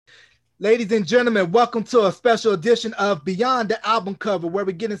Ladies and gentlemen, welcome to a special edition of Beyond the Album Cover, where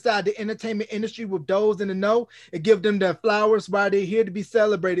we get inside the entertainment industry with those in the know and give them their flowers while they're here to be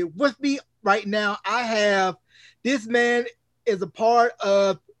celebrated. With me right now, I have this man is a part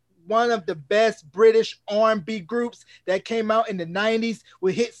of one of the best British R&B groups that came out in the 90s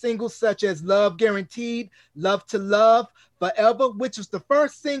with hit singles such as Love Guaranteed, Love to Love, Forever, which was the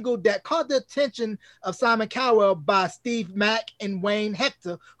first single that caught the attention of Simon Cowell by Steve Mack and Wayne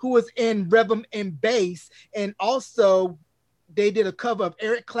Hector, who was in Rhythm and Bass. And also, they did a cover of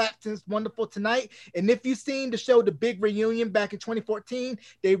Eric Clapton's Wonderful Tonight. And if you've seen the show The Big Reunion back in 2014,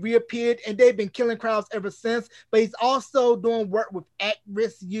 they reappeared and they've been killing crowds ever since. But he's also doing work with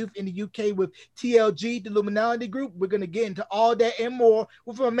at-risk youth in the UK with TLG, the Luminality Group. We're going to get into all that and more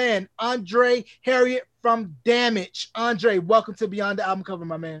with my man, Andre Harriott from Damage. Andre, welcome to Beyond the Album Cover,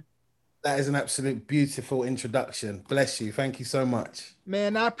 my man. That is an absolute beautiful introduction. Bless you. Thank you so much.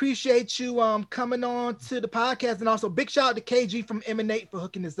 Man, I appreciate you coming on to the podcast, and also big shout out to KG from Emanate for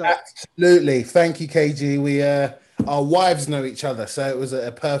hooking this up. Absolutely. Thank you, KG. We our wives know each other, so it was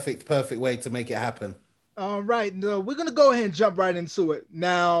a perfect way to make it happen. All right, no, we're gonna go ahead and jump right into it.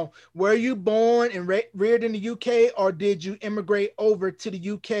 Now, were you born and reared in the UK, or did you immigrate over to the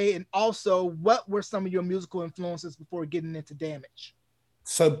UK? And also, what were some of your musical influences before getting into Damage?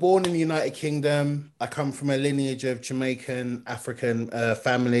 So born in the United Kingdom, I come from a lineage of Jamaican African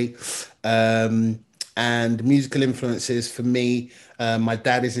family, and musical influences for me. My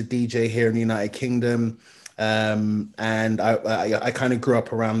dad is a DJ here in the United Kingdom, and I kind of grew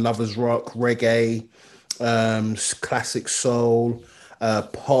up around lovers rock, reggae, classic soul,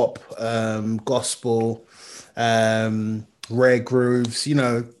 pop, gospel. Rare grooves, you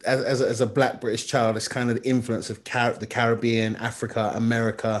know, as a black British child, it's kind of the influence of the Caribbean, Africa,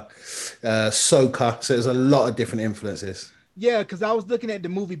 America, soca. So there's a lot of different influences. Yeah, because I was looking at the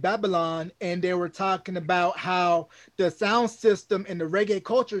movie Babylon, and they were talking about how the sound system and the reggae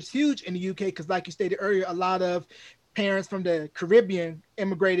culture is huge in the UK. Because, like you stated earlier, a lot of parents from the Caribbean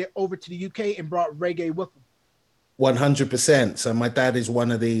immigrated over to the UK and brought reggae with them. 100%. So my dad is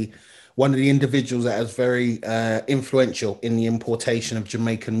one of the individuals that is very influential in the importation of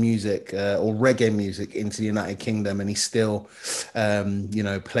Jamaican music or reggae music into the United Kingdom, and he still,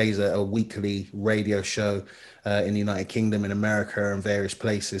 plays a weekly radio show in the United Kingdom, in America, and various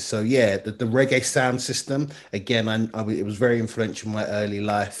places. So yeah, the reggae sound system again, it was very influential in my early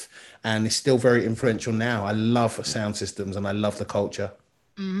life, and it's still very influential now. I love sound systems and I love the culture.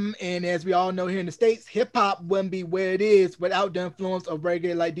 And as we all know here in the States, hip hop wouldn't be where it is without the influence of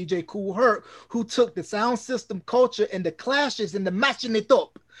reggae like DJ Kool Herc, who took the sound system culture and the clashes and the matching it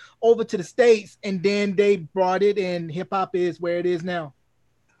up over to the States, and then they brought it, and hip hop is where it is now.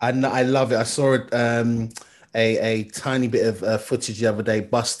 I love it. I saw it. A tiny bit of footage the other day.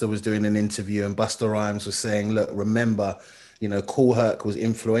 Buster was doing an interview, and Buster Rhymes was saying, "Look, remember, Kool Herc was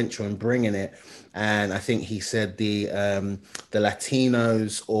influential in bringing it." And I think he said the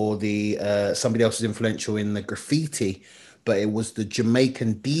Latinos or the somebody else was influential in the graffiti, but it was the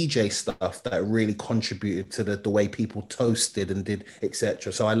Jamaican DJ stuff that really contributed to the way people toasted and did,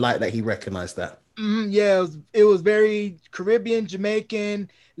 etc. So I like that he recognized that. Yeah, it was very Caribbean, Jamaican,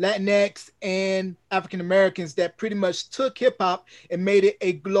 Latinx, and African Americans that pretty much took hip hop and made it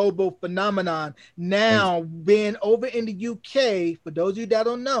a global phenomenon. Now, being over in the UK, for those of you that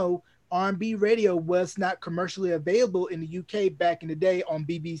don't know, R&B radio was not commercially available in the UK back in the day on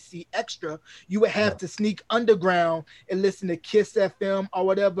BBC Extra. You would have to sneak underground and listen to Kiss FM or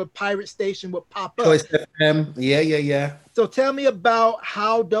whatever pirate station would pop up. Choice FM, yeah. So tell me about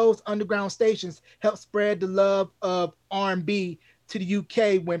how those underground stations help spread the love of R&B to the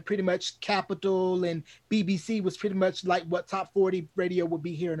UK when pretty much Capital and BBC was pretty much like what Top 40 radio would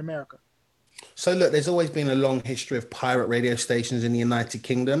be here in America. So look, there's always been a long history of pirate radio stations in the United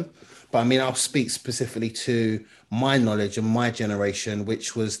Kingdom. But I mean, I'll speak specifically to my knowledge and my generation,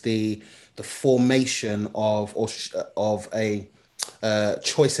 which was the formation of a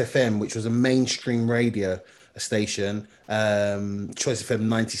Choice FM, which was a mainstream radio station, Choice FM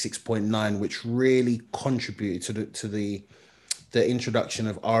 96.9, which really contributed to the introduction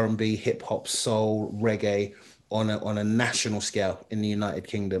of R&B, hip hop, soul, reggae on a national scale in the United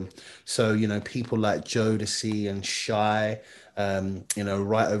Kingdom. So, people like Jodeci and Shy,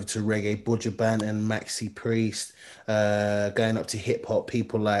 right over to reggae, Buju Banton and Maxi Priest, going up to hip hop,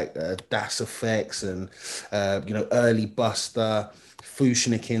 people like Das Effects and, early Buster,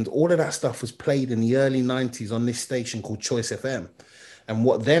 Fushnikins, all of that stuff was played in the early 90s on this station called Choice FM. And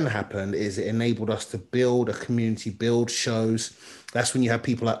what then happened is it enabled us to build a community, build shows. That's when you have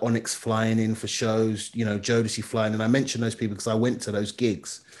people like Onyx flying in for shows, Jodeci flying in. I mention those people because I went to those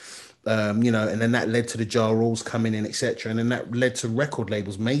gigs. and then that led to the Ja Rules coming in, etc. And then that led to record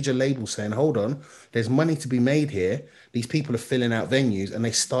labels, major labels saying, hold on, there's money to be made here. These people are filling out venues, and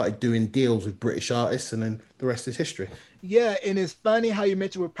they started doing deals with British artists, and then the rest is history. Yeah, and it's funny how you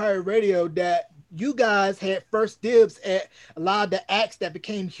mentioned with pirate radio that you guys had first dibs at a lot of the acts that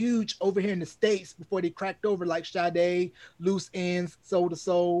became huge over here in the States before they cracked over, like Sade, Loose Ends, Soul to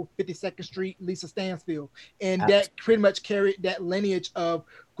Soul, 52nd Street, Lisa Stansfield. And that pretty much carried that lineage of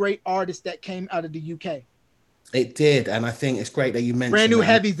great artists that came out of the UK. It did, and I think it's great that you Brand mentioned new that.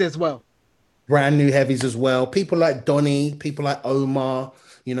 heavies as well. Brand new heavies as well. People like Donny, people like Omar.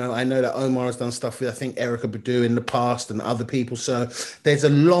 I know that Omar has done stuff with, I think, Erica Badu in the past and other people. So there's a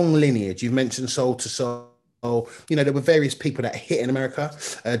long lineage. You've mentioned Soul to Soul. There were various people that hit in America.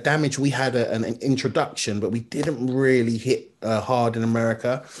 Damage, we had an introduction, but we didn't really hit hard in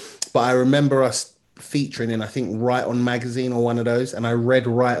America. But I remember us featuring in, I think, Right On magazine or one of those, and I read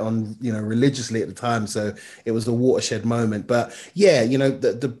Right On religiously at the time, so it was a watershed moment. But yeah,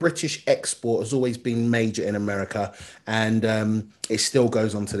 the British export has always been major in America, and it still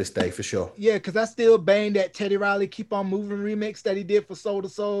goes on to this day for sure. Yeah, because I still bang that Teddy Riley Keep On Moving remix that he did for Soul to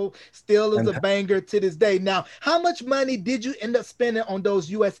Soul. Still is a banger to this day. Now, how much money did you end up spending on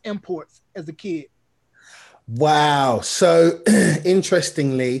those US imports as a kid? Wow. So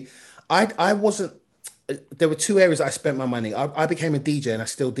interestingly, I wasn't, there were two areas I spent my money. I became a DJ, and I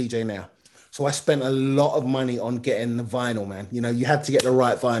still DJ now. So I spent a lot of money on getting the vinyl, man. You had to get the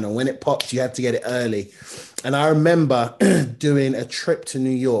right vinyl. When it popped, you had to get it early. And I remember doing a trip to New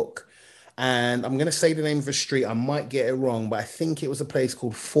York, and I'm going to say the name of a street. I might get it wrong, but I think it was a place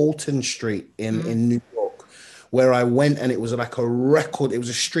called Fulton Street in New York, where I went, and it was like it was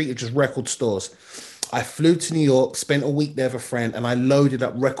a street of just record stores. I flew to New York, spent a week there with a friend, and I loaded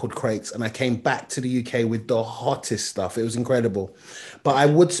up record crates, and I came back to the UK with the hottest stuff. It was incredible. But I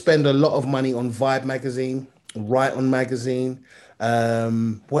would spend a lot of money on Vibe magazine, Right On magazine.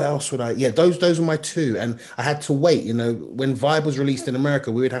 What else would I? Yeah, those were my two. And I had to wait, when Vibe was released in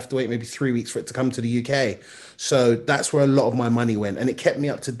America, we would have to wait maybe 3 weeks for it to come to the UK. So that's where a lot of my money went. And it kept me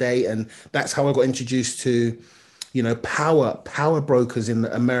up to date. And that's how I got introduced to power brokers in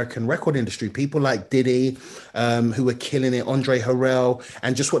the American record industry, people like Diddy, who were killing it, Andre Harrell,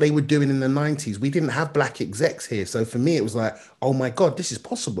 and just what they were doing in the 90s. We didn't have black execs here. So for me, it was like, oh my God, this is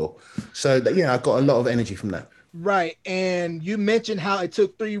possible. So I got a lot of energy from that. Right. And you mentioned how it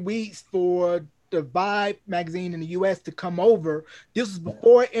took 3 weeks for the Vibe magazine in the US to come over. This was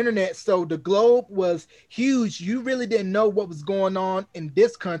before internet, so the globe was huge. You really didn't know what was going on in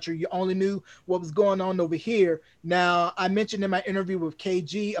this country. You only knew what was going on over here. Now, I mentioned in my interview with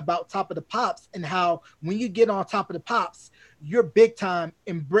KG about Top of the Pops and how when you get on Top of the Pops, you're big time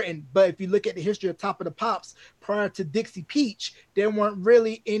in Britain. But if you look at the history of Top of the Pops, prior to Dixie Peach, there weren't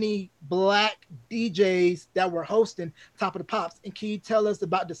really any black DJs that were hosting Top of the Pops. And can you tell us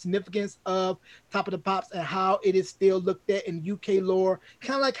about the significance of Top of the Pops and how it is still looked at in UK lore,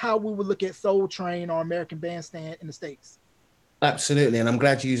 kind of like how we would look at Soul Train or American Bandstand in the States? Absolutely. And I'm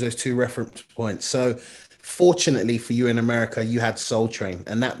glad you use those two reference points. So fortunately for you in America, you had Soul Train,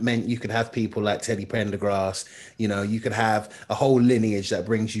 and that meant you could have people like Teddy Pendergrass. You could have a whole lineage that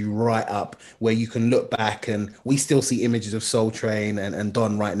brings you right up, where you can look back, and we still see images of Soul Train and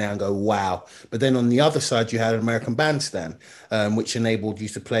Don right now and go, wow. But then on the other side, you had American Bandstand, which enabled you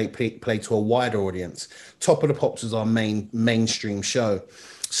to play to a wider audience. Top of the Pops was our mainstream show.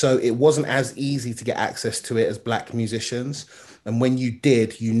 So it wasn't as easy to get access to it as black musicians. And when you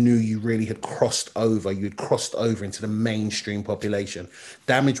did, you knew you really had crossed over. You'd crossed over into the mainstream population.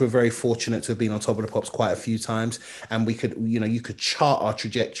 Damage were very fortunate to have been on Top of the Pops quite a few times. And we could, you could chart our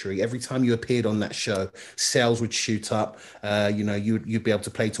trajectory. Every time you appeared on that show, sales would shoot up. You'd be able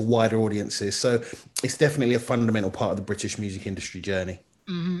to play to wider audiences. So it's definitely a fundamental part of the British music industry journey.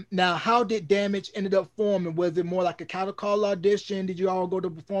 Mm-hmm. Now, how did Damage ended up forming? Was it more like a cattle call audition? Did you all go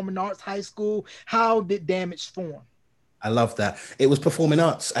to performing arts high school? How did Damage form? I love that. It was performing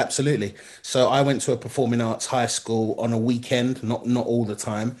arts, absolutely. So I went to a performing arts high school on a weekend, not all the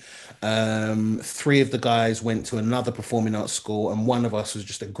time. Three of the guys went to another performing arts school, and one of us was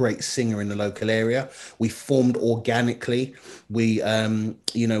just a great singer in the local area. We formed organically. We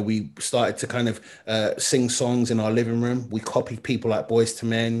started to kind of sing songs in our living room. We copied people like Boyz II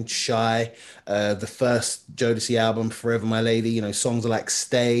Men, Shy, the first Jodeci album, Forever My Lady. Songs like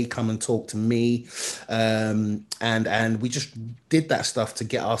Stay, Come and Talk to Me, and and we just did that stuff to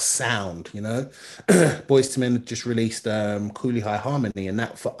get our sound, you know. Boyz II Men had just released Cooley High Harmony, and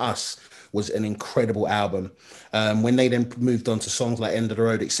that for us was an incredible album. When they then moved on to songs like End of the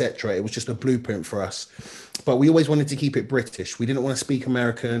Road, etc., it was just a blueprint for us. But we always wanted to keep it British. We didn't want to speak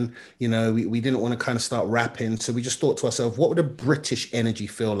American, you know, we didn't want to kind of start rapping. So we just thought to ourselves, what would a British energy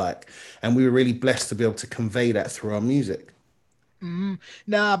feel like? And we were really blessed to be able to convey that through our music. Mm-hmm.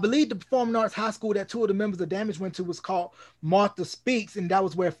 Now, I believe the performing arts high school that two of the members of Damage went to was called Martha Speaks, and that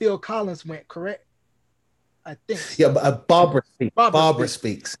was where Phil Collins went, correct? I think Yeah, so. but Barbara speaks. Barbara Barbara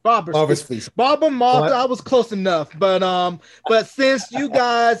speaks. speaks. Barbara Barbara speaks. speaks. Barbara Martha, What? I was close enough. But since you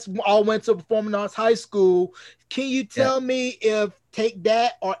guys all went to performing arts high school, can you Yeah. tell me if Take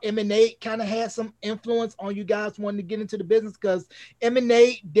That or Emanate kind of had some influence on you guys wanting to get into the business? Because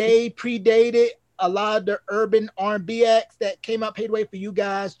Emanate, they predated a lot of the urban R&B acts that came out, paved the way for you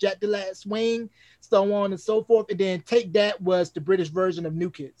guys, Jack the Last Swing, so on and so forth. And then Take That was the British version of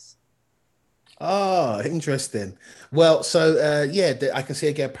New Kids. Oh, interesting. Well, so yeah, I can see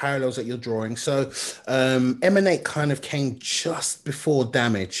again parallels that you're drawing. So Emanate kind of came just before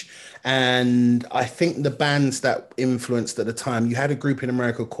Damage. And I think the bands that influenced at the time, you had a group in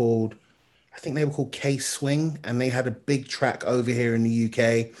America called, I think they were called K Swing, and they had a big track over here in the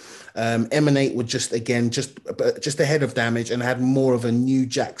UK. Emanate were just again just ahead of Damage and had more of a new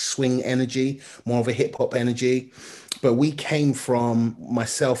jack swing energy, more of a hip hop energy. But we came from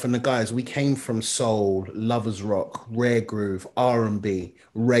myself and the guys. We came from soul, lovers rock, rare groove, R&B,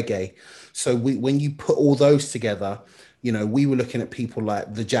 reggae. So we when you put all those together, you know, we were looking at people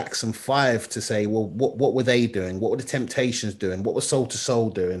like the Jackson Five to say, well, what were they doing? What were the Temptations doing? What was Soul to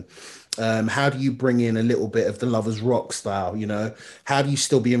Soul doing? How do you bring in a little bit of the lovers rock style? You know, how do you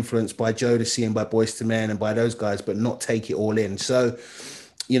still be influenced by Jodeci and by Boyz II Men and by those guys, but not take it all in? So,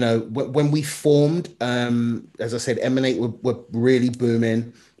 you know, when we formed, as I said, Emanate were really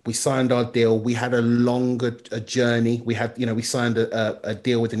booming. We signed our deal. We had a longer a journey. We had, you know, we signed a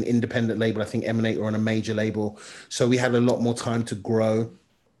deal with an independent label. I think Emanate were on a major label, so we had a lot more time to grow.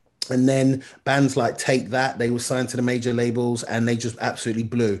 And then bands like Take That, they were signed to the major labels, and they just absolutely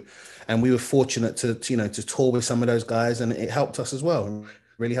blew. And we were fortunate to you know to tour with some of those guys, and it helped us as well. It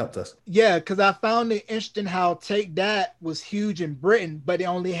really helped us. Yeah, because I found it interesting how Take That was huge in Britain, but it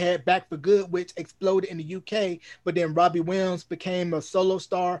only had Back for Good, which exploded in the UK. But then Robbie Williams became a solo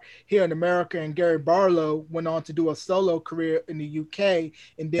star here in America, and Gary Barlow went on to do a solo career in the UK.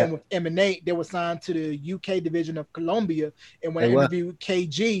 And then Yeah, with Emanate, they were signed to the UK division of Columbia. And when I they were. interviewed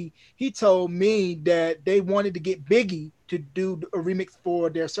KG, he told me that they wanted to get Biggie to do a remix for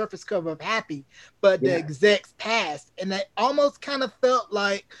their surface cover of Happy, but the Yeah. execs passed. And I almost kind of felt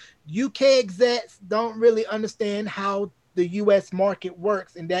like UK execs don't really understand how the US market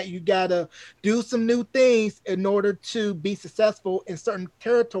works, and that you gotta do some new things in order to be successful in certain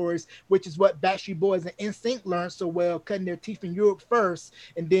territories, which is what Backstreet Boys and NSYNC learned so well, cutting their teeth in Europe first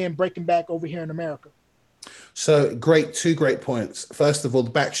and then breaking back over here in America. So great, two great points. First of all,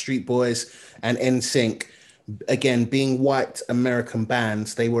 the Backstreet Boys and NSYNC, again, being white American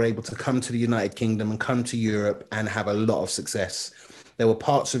bands, they were able to come to the United Kingdom and come to Europe and have a lot of success. There were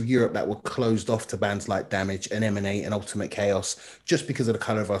parts of Europe that were closed off to bands like Damage and Emanate and Ultimate Chaos just because of the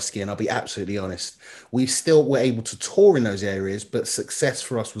color of our skin. I'll be absolutely honest. We still were able to tour in those areas, but success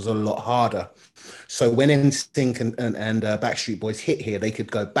for us was a lot harder. So when NSYNC and Backstreet Boys hit here, they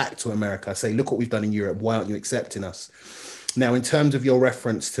could go back to America, say, look what we've done in Europe. Why aren't you accepting us? Now, in terms of your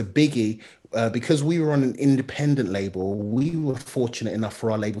reference to Biggie, because we were on an independent label, we were fortunate enough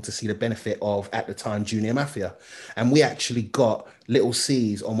for our label to see the benefit of, at the time, Junior Mafia. And we actually got Little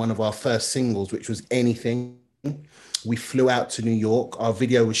C's on one of our first singles, which was Anything. We flew out to New York. Our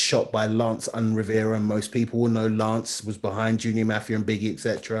video was shot by Lance Unrivera, and most people will know Lance was behind Junior Mafia and Biggie,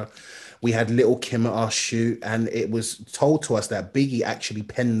 etc. We had Little Kim at our shoot, and it was told to us that Biggie actually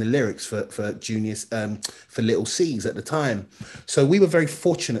penned the lyrics for Junior's for Little C's at the time. So we were very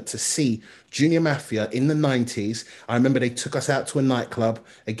fortunate to see Junior Mafia in the 90s. I remember they took us out to a nightclub.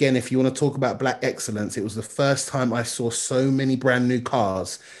 Again, if you want to talk about black excellence, it was the first time I saw so many brand new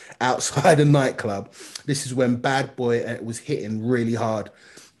cars outside a nightclub. This is when Bad Boy was hitting really hard.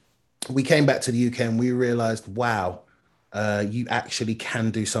 We came back to the UK and we realized, wow, you actually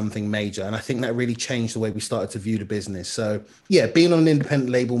can do something major. And I think that really changed the way we started to view the business. So, yeah, being on an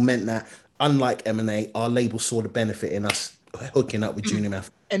independent label meant that, unlike M&A, our label saw the benefit in us hooking up with Junior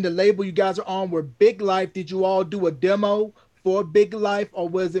Mafia. And the label you guys are on were Big Life. Did you all do a demo for Big Life, or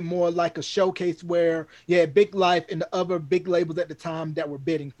was it more like a showcase where you had Big Life and the other big labels at the time that were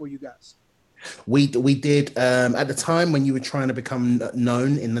bidding for you guys? We did at the time when you were trying to become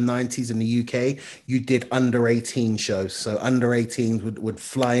known in the 90s in the UK, you did under 18 shows. So under 18s would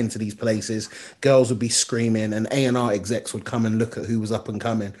fly into these places, girls would be screaming, and A&R execs would come and look at who was up and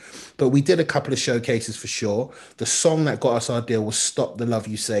coming. But we did a couple of showcases for sure. The song that got us our deal was Stop the Love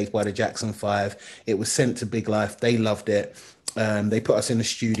You Save by the Jackson 5. It was sent to Big Life. They loved it. They put us in the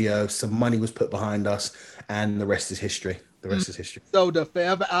studio, some money was put behind us, and the rest is history. The rest is history. So the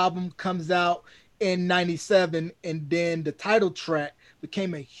Forever album comes out in 97, and then the title track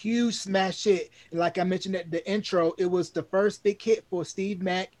became a huge smash hit. And like I mentioned at the intro, it was the first big hit for Steve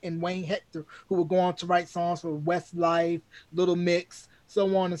Mack and Wayne Hector, who would go on to write songs for Westlife, Little Mix,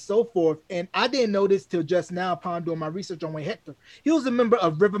 so on and so forth. And I didn't know this till just now upon doing my research on Wayne Hector. He was a member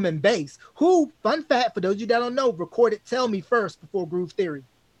of Rhythm and Bass, who, fun fact for those of you that don't know, recorded Tell Me first before Groove Theory.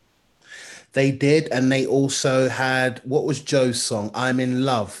 They did, and they also had, what was Joe's song? I'm in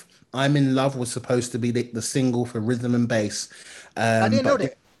Love. I'm in Love was supposed to be the single for Rhythm and Bass. I didn't know But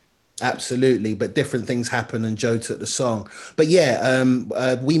that. absolutely, but different things happened, and Joe took the song. But yeah,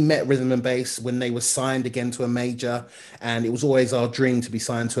 we met Rhythm and Bass when they were signed again to a major, and it was always our dream to be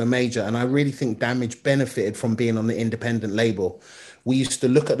signed to a major. And I really think Damage benefited from being on the independent label. We used to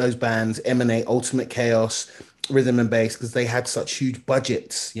look at those bands, Emanate, Ultimate Chaos, Rhythm and Bass, because they had such huge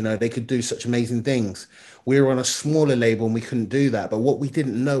budgets. You know, they could do such amazing things. We were on a smaller label and we couldn't do that. But what we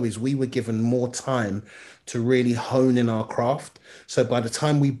didn't know is we were given more time to really hone in our craft. So by the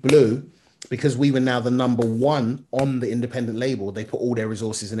time we blew, because we were now the number one on the independent label, they put all their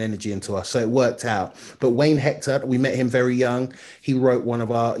resources and energy into us. So it worked out. But Wayne Hector, we met him very young. He wrote one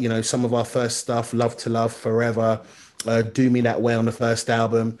of our, some of our first stuff, Love to Love, Forever, Do Me That Way on the first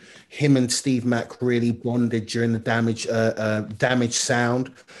album. Him and Steve Mack really bonded during the Damage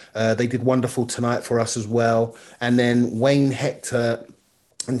sound. They did Wonderful Tonight for us as well. And then Wayne Hector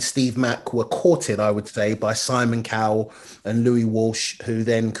and Steve Mack were courted, I would say, by Simon Cowell and Louis Walsh, who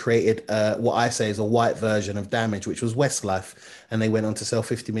then created what I say is a white version of Damage, which was Westlife. And they went on to sell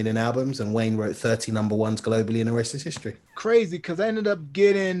 50 million albums, and Wayne wrote 30 number ones globally, and the rest is history. Crazy, because I ended up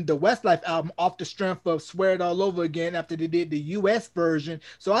getting the Westlife album off the strength of Swear It All Over Again after they did the US version.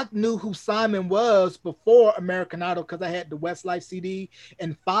 So I knew who Simon was before American Idol because I had the Westlife CD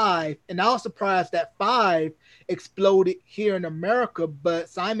and Five. And I was surprised that Five exploded here in America, but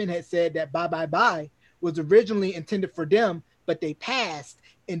Simon had said that Bye Bye Bye was originally intended for them, but they passed,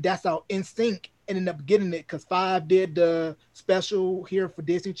 and that's how NSYNC ended up getting it because Five did the special here for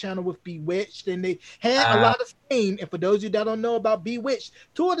Disney Channel with Bewitched, and they had a lot of fame. And for those of you that don't know about Bewitched,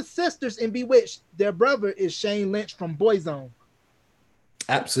 two of the sisters in Bewitched, their brother is Shane Lynch from Boyzone.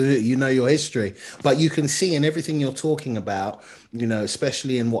 Absolutely, you know your history, but you can see in everything you're talking about,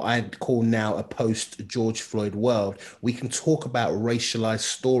 especially in what I'd call now a post George Floyd world, we can talk about racialized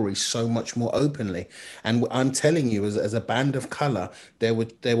stories so much more openly. And I'm telling you, as a band of color, there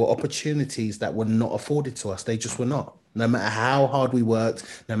were opportunities that were not afforded to us. They just were not. No matter how hard we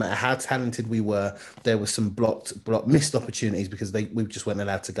worked, no matter how talented we were, there were some missed opportunities because we just weren't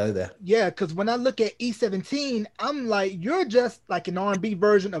allowed to go there. Yeah, because when I look at E17, I'm like, you're just like an R&B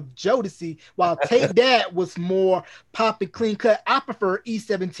version of Jodeci, while Take That was more pop and clean cut. I prefer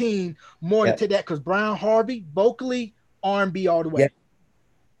E17 more than Yeah. Take That because Brian Harvey, vocally, R&B all the Yeah. way.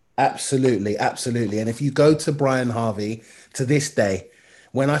 Absolutely, absolutely. And if you go to Brian Harvey to this day,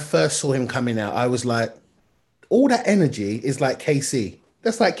 when I first saw him coming out, I was like, all that energy is like Casey.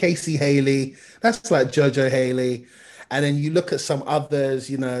 That's like Casey Haley. That's like Jojo Haley. And then you look at some others,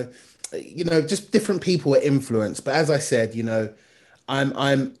 just different people are influenced. But as I said, we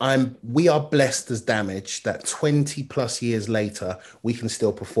are blessed as Damage that 20 plus years later, we can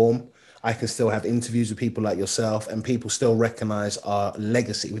still perform. I can still have interviews with people like yourself, and people still recognize our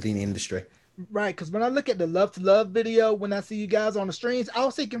legacy within the industry. Right, because when I look at the Love to Love video, when I see you guys on the streams, I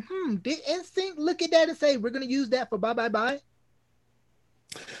was thinking, did NSYNC look at that and say, we're going to use that for Bye Bye Bye?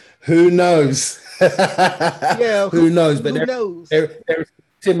 Who knows? Yeah, Who knows? But who knows? there is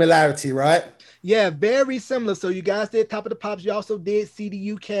similarity, right? Yeah, very similar. So you guys did Top of the Pops. You also did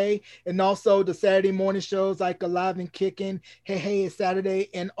CD UK and also the Saturday morning shows like Alive and Kicking, Hey Hey It's Saturday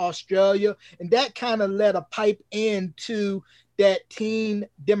in Australia. And that kind of let a pipe into that teen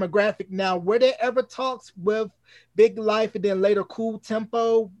demographic. Now, were there ever talks with Big Life and then later Cool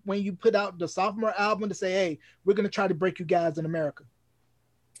Tempo when you put out the sophomore album to say, hey, we're going to try to break you guys in America?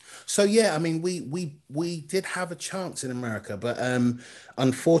 So yeah, I mean, we did have a chance in America, but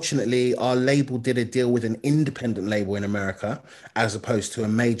unfortunately, our label did a deal with an independent label in America as opposed to a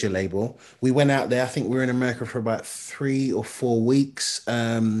major label. We went out there. I think we were in America for about 3 or 4 weeks,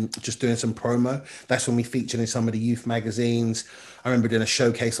 just doing some promo. That's when we featured in some of the youth magazines. I remember doing a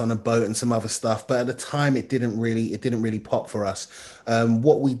showcase on a boat and some other stuff, but at the time, it didn't really pop for us.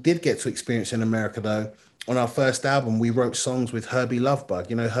 What we did get to experience in America, though, on our first album, we wrote songs with Herbie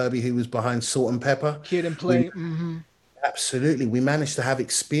Lovebug. You know, Herbie, who was behind Salt and Pepper. Kid and We Play. Hmm. absolutely we managed to have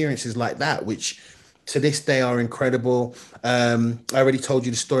experiences like that, which to this day are incredible. I already told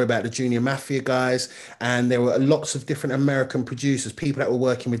you the story about the Junior Mafia guys, and there were lots of different American producers, people that were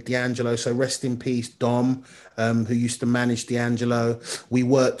working with D'Angelo. So rest in peace, Dom, who used to manage D'Angelo. We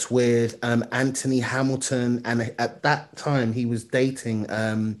worked with Anthony Hamilton, and at that time he was dating.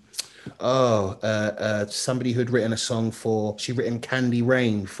 Somebody who'd written a song for, she written Candy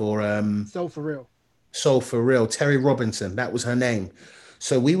Rain for So for real. Soul for Real, Terry Robinson, that was her name.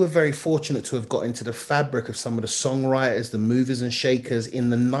 So we were very fortunate to have got into the fabric of some of the songwriters, the movers and shakers in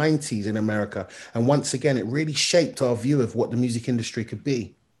the 90s in America. And once again, it really shaped our view of what the music industry could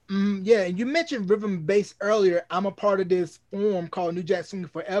be. Yeah, and you mentioned rhythm and bass earlier. I'm a part of this forum called New Jack Swing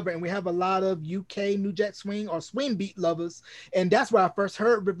Forever, and we have a lot of UK New Jack Swing or swing beat lovers, and that's where I first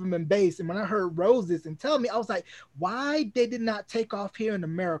heard rhythm and bass. And when I heard Roses and Tell Me, I was like, why they did not take off here in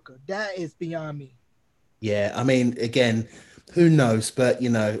America? That is beyond me. Yeah, I mean, again, who knows? But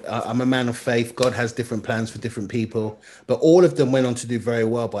I'm a man of faith. God has different plans for different people. But all of them went on to do very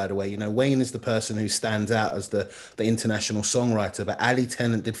well. By the way, Wayne is the person who stands out as the international songwriter. But Ali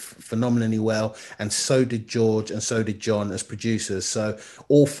Tennant did phenomenally well, and so did George, and so did John as producers. So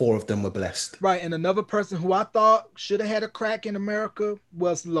all four of them were blessed. Right, and another person who I thought should have had a crack in America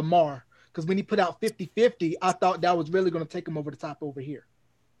was Lamar, because when he put out 50-50, I thought that was really going to take him over the top over here.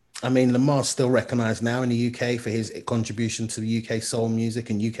 I mean, Lamar's still recognized now in the UK for his contribution to the UK soul music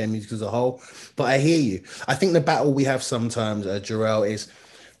and UK music as a whole. But I hear you. I think the battle we have sometimes, Jarrell, is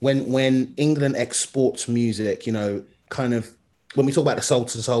when England exports music, kind of when we talk about the soul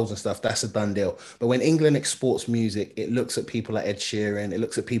to souls and stuff, that's a done deal. But when England exports music, it looks at people like Ed Sheeran, it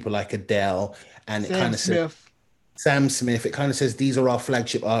looks at people like Adele, and it Sam kind of says, Smith. Sam Smith, it kind of says these are our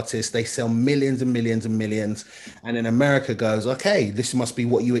flagship artists. They sell millions and millions and millions. And then America goes, okay, this must be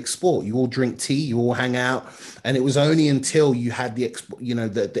what you export. You all drink tea, you all hang out. And it was only until you had the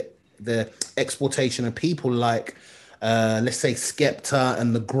exportation of people like let's say Skepta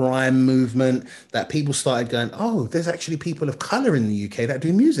and the grime movement that people started going, oh, there's actually people of color in the UK that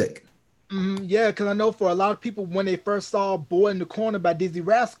do music. Yeah, because I know for a lot of people, when they first saw Boy in the Corner by Dizzy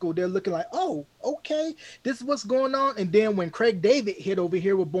Rascal, they're looking like, oh, okay, this is what's going on. And then when Craig David hit over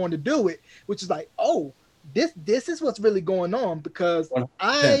here with Born to Do It, which is like, oh, this is what's really going on, because 100%.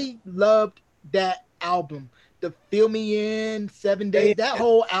 I loved that album. The Feel Me In, Seven Yeah, Days, yeah, that yeah.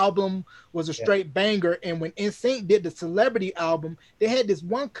 whole album was a Yeah. straight banger. And when NSYNC did the Celebrity album, they had this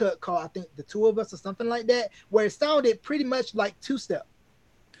one cut called, I think, The Two of Us or something like that, where it sounded pretty much like Two Step.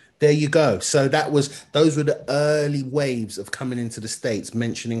 There you go. So those were the early waves of coming into the States,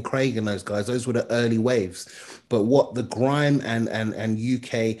 mentioning Craig and those guys. Those were the early waves. But what the grime and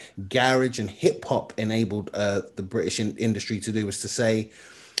UK garage and hip hop enabled the British industry to do was to say,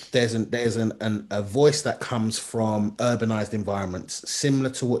 there's a voice that comes from urbanized environments,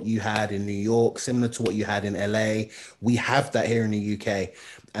 similar to what you had in New York, similar to what you had in LA. We have that here in the UK,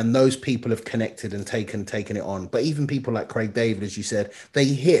 and those people have connected and taken it on. But even people like Craig David, as you said, they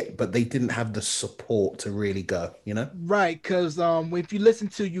hit, but they didn't have the support to really go. You know. Right, because if you listen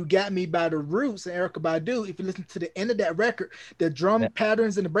to "You Got Me" by the Roots and Erica Badu, if you listen to the end of that record, the drum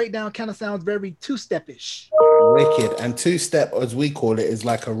patterns and the breakdown kind of sounds very two-step-ish. Wicked and two step, as we call it, is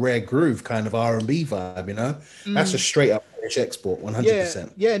like a rare groove kind of R&B vibe. That's a Mm, straight up British export, one hundred yeah,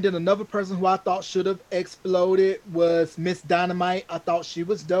 percent. yeah. And then another person who I thought should have exploded was Miss Dynamite. I thought she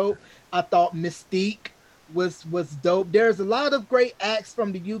was dope. I thought Mystique was dope. There's a lot of great acts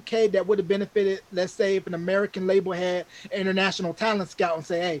from the UK that would have benefited. Let's say if an American label had an international talent scout and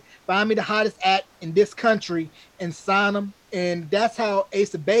say, "Hey, find me the hottest act in this country and sign them." And that's how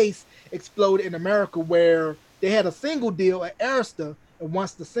Ace of Base exploded in America, where they had a single deal at Arista. And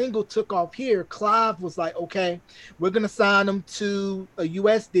once the single took off here, Clive was like, okay, we're going to sign them to a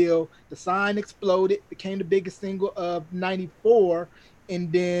US deal. The sign exploded, became the biggest single of 94.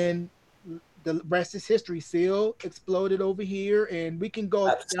 And then the rest is history. Seal exploded over here. And we can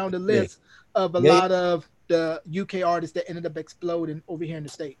go down the Absolutely. list of a Yeah, lot of the UK artists that ended up exploding over here in the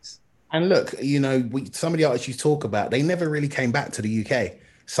States. and look, some of the artists you talk about, they never really came back to the UK.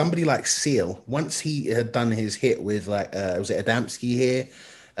 Somebody like Seal, once he had done his hit with like, was it Adamski here?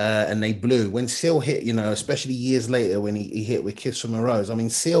 and they blew. When Seal hit, you know, especially years later when he hit with Kiss from a Rose. I mean,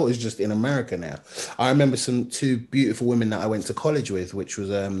 Seal is just in America now. I remember two beautiful women that I went to college with, which was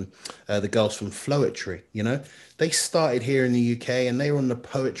the girls from Floetry. You know, they started here in the UK and they were on the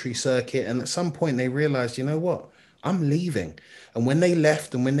poetry circuit. And at some point they realized, you know what, I'm leaving. And when they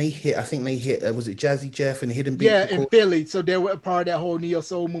left and when they hit, I think they hit, was it Jazzy Jeff and Hidden Beats Yeah, in Record? Philly. So they were a part of that whole neo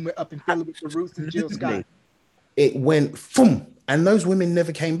soul movement up in Philly with the Roots and Jill Scott. Absolutely. It went boom, and those women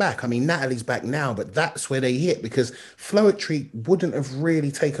never came back. I mean, Natalie's back now, but that's where they hit because Floetry wouldn't have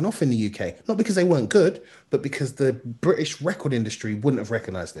really taken off in the UK, not because they weren't good, but because the British record industry wouldn't have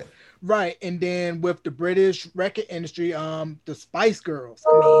recognized it. Right. And then with the British record industry, the Spice Girls,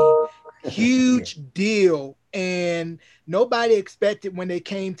 I mean, Yeah. huge deal. And nobody expected when they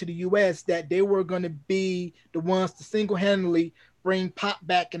came to the US that they were going to be the ones to single-handedly bring pop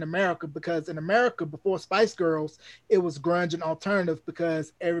back in America, because in America before Spice Girls it was grunge and alternative,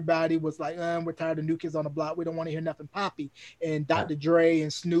 because everybody was like, we're tired of New Kids on the Block, we don't want to hear nothing poppy. And Dr. Dre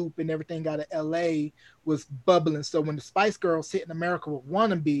and Snoop and everything out of LA was bubbling. So when the Spice Girls hit in America with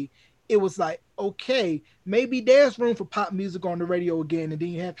Wannabe, it was like, okay, maybe there's room for pop music on the radio again. And then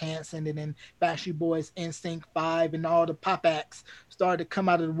you have Hanson and then Backstreet Boys, NSYNC 5, and all the pop acts started to come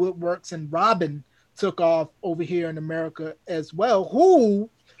out of the woodworks. And Robin took off over here in America as well. Who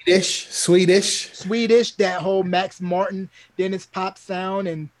Swedish, that whole Max Martin, Dennis Pop sound,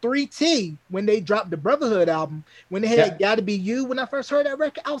 and 3T when they dropped the Brotherhood album, when they had Yeah. Gotta Be You. When I first heard that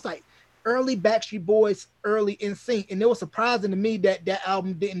record, I was like, early Backstreet Boys, early NSYNC, and it was surprising to me that that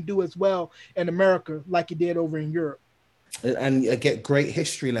album didn't do as well in America like it did over in Europe. And I get great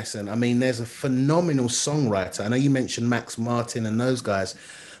history lesson. I mean, there's a phenomenal songwriter. I know you mentioned Max Martin and those guys,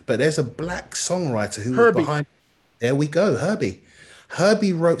 but there's a black songwriter who was Herbie, behind. There we go, Herbie.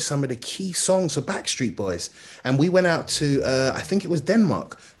 Herbie wrote some of the key songs for Backstreet Boys, and we went out to I think it was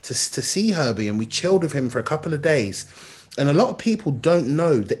Denmark to see Herbie, and we chilled with him for a couple of days. And a lot of people don't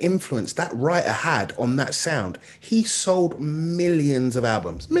know the influence that writer had on that sound. He sold millions of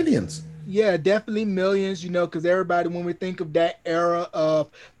albums, millions. yeah, definitely millions, because everybody, when we think of that era of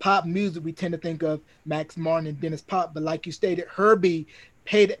pop music, we tend to think of Max Martin and Dennis Pop. But like you stated, Herbie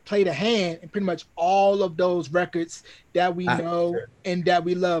played a hand in pretty much all of those records that we know and that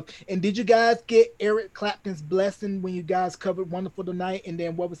we love. And did you guys get Eric Clapton's blessing when you guys covered Wonderful Tonight? And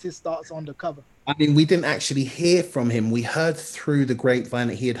then what was his thoughts on the cover? I mean, we didn't actually hear from him. We heard through the grapevine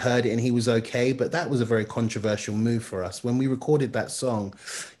that he had heard it and he was okay, but that was a very controversial move for us. When we recorded that song,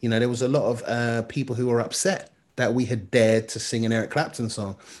 you know, there was a lot of people who were upset that we had dared to sing an Eric Clapton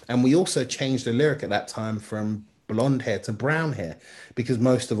song. And we also changed the lyric at that time from blonde hair to brown hair because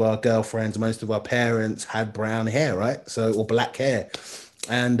most of our girlfriends, most of our parents had brown hair, right? So, or black hair.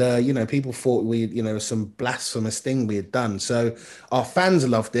 And you know, people thought we, you know, some blasphemous thing we had done. So our fans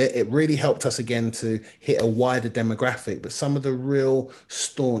loved it. It really helped us again to hit a wider demographic. But some of the real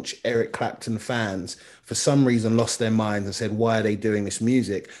staunch Eric Clapton fans, for some reason, lost their minds and said, "Why are they doing this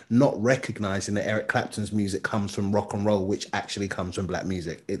music?" Not recognizing that Eric Clapton's music comes from rock and roll, which actually comes from black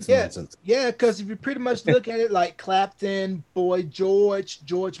music. It's Yeah, nonsense. yeah, because if you pretty much look at it like Clapton, Boy George,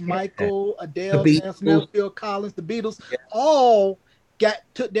 George Yeah. Michael, The Adele, Sam Smith, Beatles. Phil Collins, the Beatles, all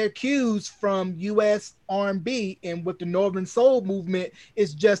took their cues from US R&B, and with the Northern Soul movement,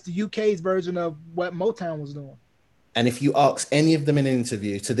 it's just the UK's version of what Motown was doing. And if you ask any of them in an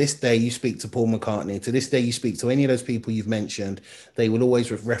interview, to this day, you speak to Paul McCartney, to this day, you speak to any of those people you've mentioned, they will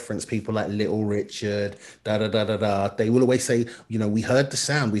always reference people like Little Richard, da da da da da. They will always say, you know, we heard the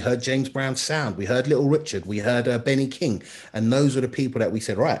sound, we heard James Brown's sound, we heard Little Richard, we heard Benny King. And those are the people that we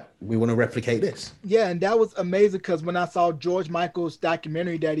said, right, we want to replicate this. Yeah, and that was amazing because when I saw George Michael's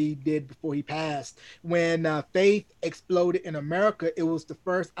documentary that he did before he passed, when Faith exploded in America, it was the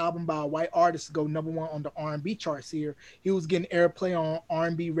first album by a white artist to go #1 on the R&B charts here. He was getting airplay on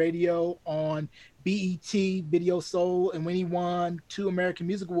R&B radio, on BET, Video Soul, and when he won 2 American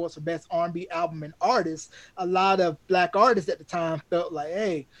Music Awards for Best R&B Album and Artist, a lot of black artists at the time felt like,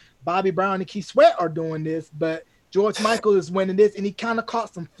 hey, Bobby Brown and Keith Sweat are doing this, but George Michael is winning this, and he kind of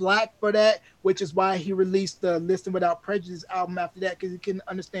caught some flack for that, which is why he released the Listen Without Prejudice album after that, because he couldn't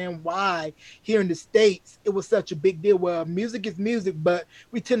understand why here in the States it was such a big deal. Well, music is music, but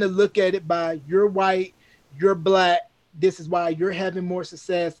we tend to look at it by you're white, you're black, this is why you're having more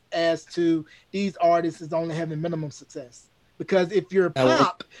success, as to these artists is only having minimum success. Because if you're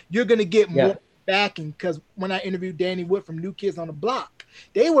pop, you're going to get more backing. Because when I interviewed Danny Wood from New Kids on the Block,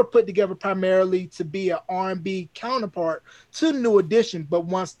 they were put together primarily to be an R&B counterpart to New Edition. But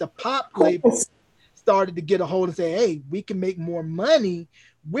once the pop label started to get a hold and say, hey, we can make more money,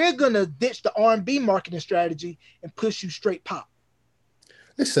 we're going to ditch the R&B marketing strategy and push you straight pop.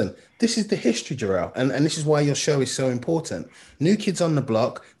 Listen, this is the history, Jarrell, and this is why your show is so important. New Kids on the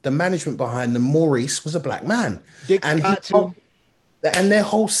Block, the management behind them, Maurice was a black man, Dick and Scott too. their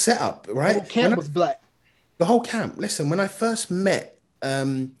whole setup, The right? whole camp was black. The whole camp. Listen, when I first met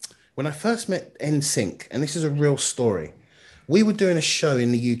NSYNC, and this is a real story, we were doing a show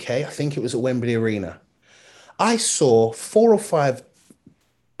in the UK. I think it was at Wembley Arena. I saw 4 or 5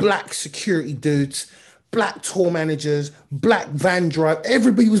 black security dudes, black tour managers, black van drive.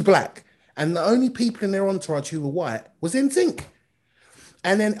 Everybody was black, and the only people in their entourage who were white was NSYNC.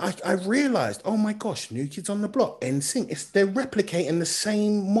 And then I realized, oh my gosh, New Kids on the Block, NSYNC, they're replicating the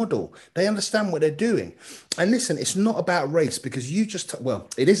same model. They understand what they're doing. And listen, it's not about race because well,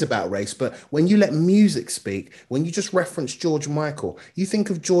 it is about race, but when you let music speak, when you just reference George Michael, you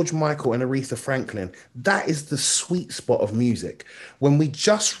think of George Michael and Aretha Franklin. That is the sweet spot of music. When we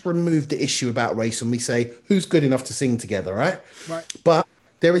just remove the issue about race and we say, who's good enough to sing together, right? Right. But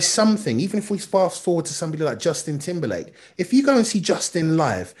there is something, even if we fast forward to somebody like Justin Timberlake, if you go and see Justin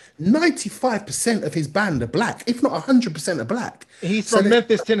live, 95% of his band are black, if not 100% are black. He's So, from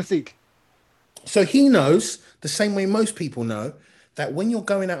Memphis, Tennessee. so he knows the same way most people know that when you're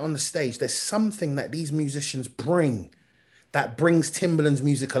going out on the stage, there's something that these musicians bring that brings Timberland's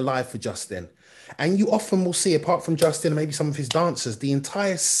music alive for Justin. And you often will see, apart from Justin and maybe some of his dancers, the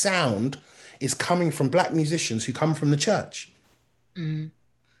entire sound is coming from black musicians who come from the church.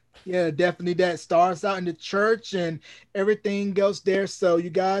 Yeah, definitely that starts out in the church and everything else there. So you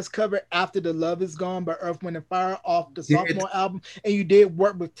guys covered After the Love Is Gone by Earth, Wind and Fire off the Did sophomore album. And you did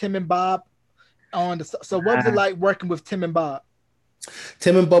work with Tim and Bob on the so what was it like working with Tim and Bob?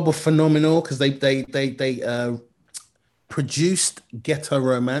 Tim and Bob were phenomenal because they produced Ghetto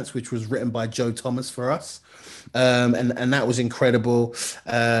Romance, which was written by Joe Thomas for us. And that was incredible.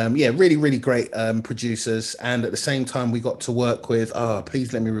 Yeah, really, really great producers. And at the same time, we got to work with, oh,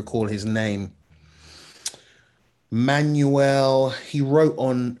 please let me recall his name. Manuel, he wrote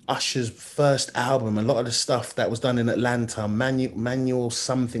on Usher's first album, a lot of the stuff that was done in Atlanta. Manuel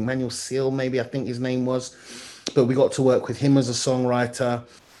something, Manuel Seal, maybe I think his name was. But we got to work with him as a songwriter.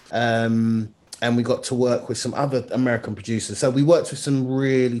 And we got to work with some other American producers. So we worked with some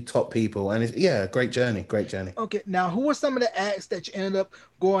really top people. And yeah, great journey, great journey. Okay, now who were some of the acts that you ended up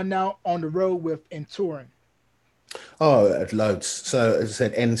going out on the road with and touring? Oh, loads. So as I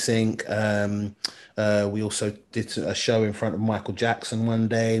said, NSYNC. We also did a show in front of Michael Jackson one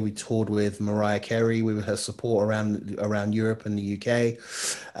day. We toured with Mariah Carey. We were her support around Europe and the UK.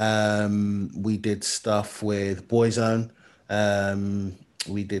 We did stuff with Boyzone.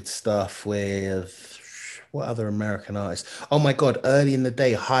 We did stuff with what other American artists? Oh my God! Early in the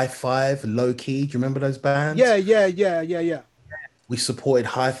day, High Five, Low Key. Do you remember those bands? Yeah. We supported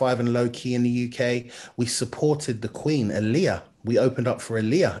High Five and Low Key in the UK. We supported the Queen, Aaliyah. We opened up for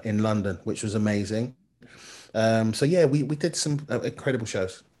Aaliyah in London, which was amazing. So yeah, we did some incredible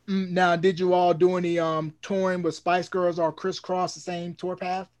shows. Now, did you all do any touring with Spice Girls or crisscross the same tour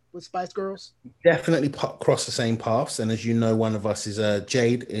path with Spice Girls? Definitely cross the same paths. And as you know, one of us is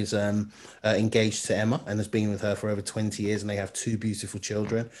Jade is engaged to Emma and has been with her for over 20 years, and they have 2 beautiful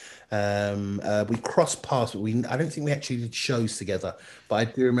children. We crossed paths, but I don't think we actually did shows together. But I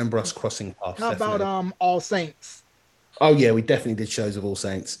do remember us crossing paths. How about Definitely. All Saints? Oh yeah, we definitely did shows of All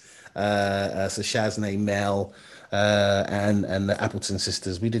Saints. So Shaznay, Mel, and the Appleton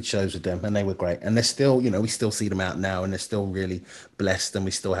sisters. We did shows with them, and they were great. And they're still, we still see them out now, and they're still really blessed, and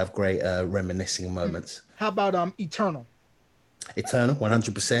we still have great reminiscing moments. How about Eternal? Eternal,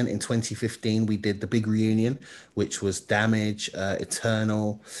 100%. In 2015, we did the big reunion, which was Damage,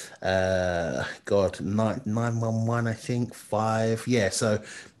 Eternal, God, 911, I think, 5. Yeah, so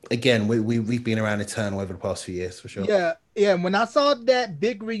again, we've been around Eternal over the past few years, for sure. Yeah. When I saw that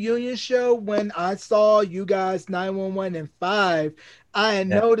big reunion show, when I saw you guys 911 and 5, I had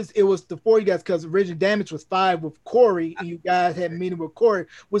noticed it was the 4 you guys because original Damage was 5 with Corey, and you guys had a meeting with Corey.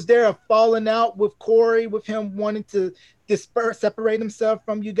 Was there a falling out with Corey, with him wanting to separate himself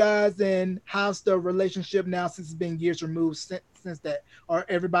from you guys? And how's the relationship now since it's been years removed since that? Are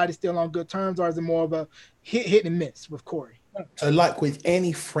everybody still on good terms, or is it more of a hit and miss with Corey? So, like with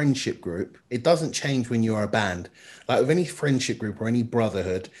any friendship group, it doesn't change when you're a band. Like with any friendship group or any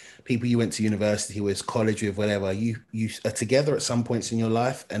brotherhood, people you went to university with, college with, whatever, you are together at some points in your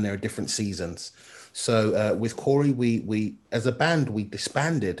life, and there are different seasons. So with Corey, we as a band we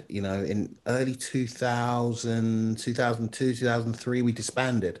disbanded. You know, in early 2000, 2002, 2003, we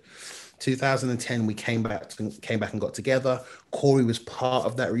disbanded. 2010 we came back and got together. Corey was part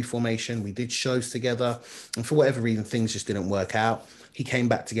of that reformation. We did shows together, and for whatever reason things just didn't work out. He came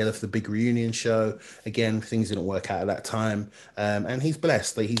back together for the big reunion show. Again, things didn't work out at that time. And he's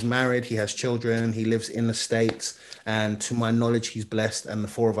blessed. Like, he's married, he has children, he lives in the States. And to my knowledge, he's blessed. And the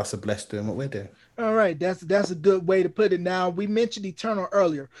four of us are blessed doing what we're doing. All right, that's a good way to put it. Now, we mentioned Eternal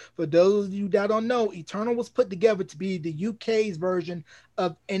earlier. For those of you that don't know, Eternal was put together to be the UK's version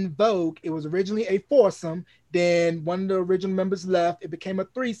of En Vogue. It was originally a foursome. Then one of the original members left. It became a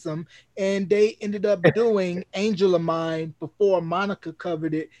threesome, and they ended up doing Angel of Mine before Monica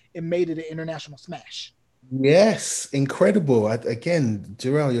covered it and made it an international smash. Yes, incredible. Again,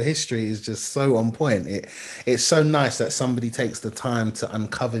 Jarrell, your history is just so on point. It's so nice that somebody takes the time to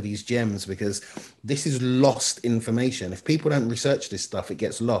uncover these gems because this is lost information. If people don't research this stuff, it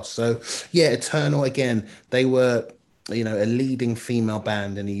gets lost. So yeah, Eternal again, they were, you know, a leading female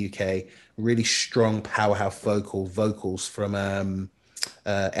band in the UK, really strong powerhouse vocals from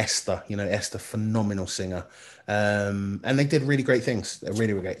Esther, you know, Esther, phenomenal singer. And they did really great things,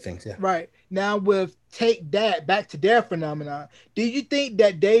 really, really great things. Yeah. Right. Now with Take That back to their phenomenon, do you think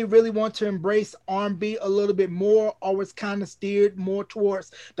that they really want to embrace R&B a little bit more, or was kind of steered more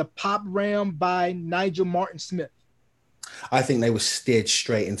towards the pop realm by Nigel Martin Smith? I think they were steered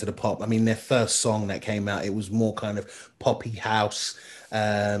straight into the pop. I mean, their first song that came out, it was more kind of poppy house.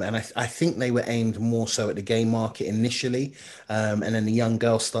 And I think they were aimed more so at the gay market initially. And then the young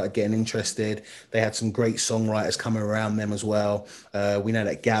girls started getting interested. They had some great songwriters coming around them as well. We know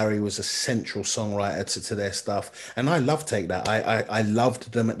that Gary was a central songwriter to their stuff. And I love Take That. I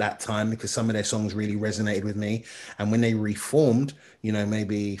loved them at that time because some of their songs really resonated with me. And when they reformed, you know,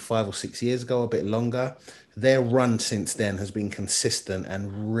 maybe 5 or 6 years ago, a bit longer, their run since then has been consistent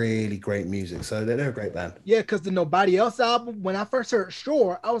and really great music. So they're a great band. Yeah, because the Nobody Else album, when I first heard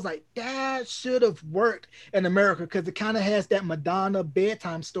Shore, I was like, that should have worked in America because it kind of has that Madonna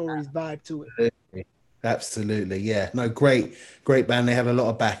bedtime stories vibe to it. Absolutely. Absolutely. Yeah. No, great band. They have a lot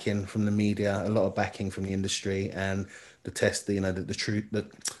of backing from the media, a lot of backing from the industry, and the test, you know, the truth,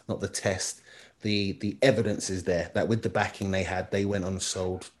 not the test, the evidence is there that with the backing they had, they went on and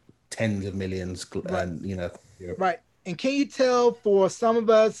sold tens of millions, Right. and you know, Europe. Right. And can you tell for some of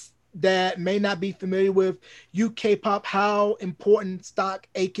us that may not be familiar with UK pop how important Stock,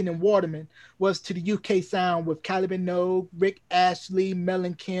 Aiken, and Waterman was to the UK sound with Kylie Minogue, Rick Ashley, Mel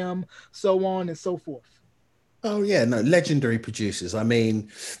and Kim, so on and so forth? Oh yeah, no, legendary producers. I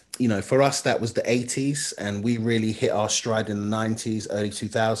mean, you know, for us that was the 80s and we really hit our stride in the 90s, early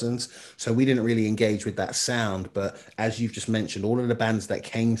 2000s. So we didn't really engage with that sound, but as you've just mentioned, all of the bands that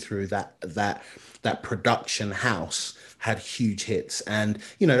came through that production house had huge hits. And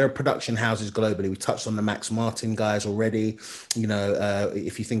you know, there are production houses globally. We touched on the Max Martin guys already. You know,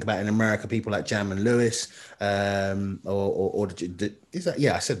 if you think about in America, people like Jam and Lewis, is that,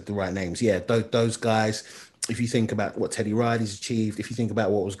 yeah, I said the right names. Yeah, those guys. If you think about what Teddy Riley's achieved, if you think about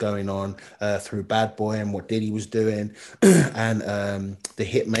what was going on through Bad Boy and what Diddy was doing, and the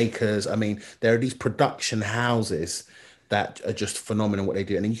hit makers, I mean, there are these production houses that are just phenomenal what they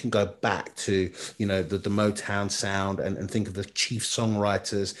do. And then you can go back to, you know, the Motown sound and think of the chief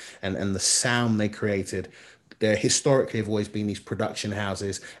songwriters and the sound they created. There historically have always been these production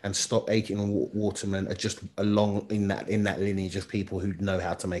houses, and Stock Aitken and Waterman are just along in that lineage of people who know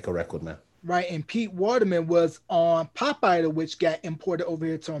how to make a record, man. Right. And Pete Waterman was on Pop Idol, which got imported over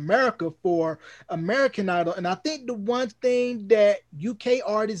here to America for American Idol. And I think the one thing that UK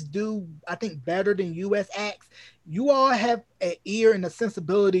artists do, I think, better than US acts, you all have an ear and a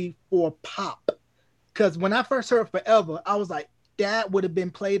sensibility for pop. Because when I first heard Forever, I was like, that would have been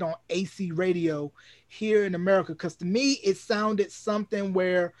played on AC radio here in America. Because to me, it sounded something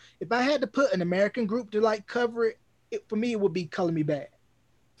where if I had to put an American group to like cover it, for me, it would be Color Me Bad.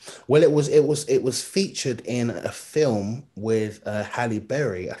 Well, it was featured in a film with Halle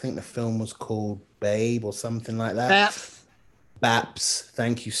Berry. I think the film was called Babe or something like that. Baps. Baps,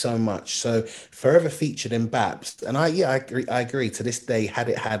 thank you so much. So forever featured in Baps, and I agree. To this day, had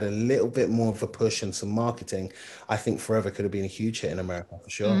it had a little bit more of a push and some marketing, I think Forever could have been a huge hit in America for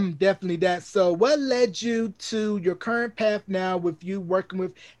sure. Definitely that. So, what led you to your current path now with you working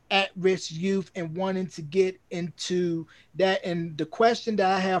with at risk youth and wanting to get into that? And the question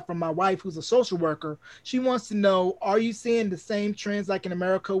that I have from my wife, who's a social worker, she wants to know, are you seeing the same trends like in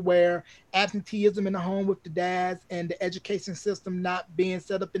America where absenteeism in the home with the dads and the education system not being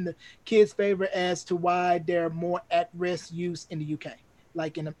set up in the kids' favor as to why there are more at risk youth in the UK,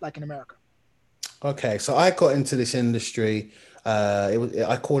 like in America? Okay, so I got into this industry.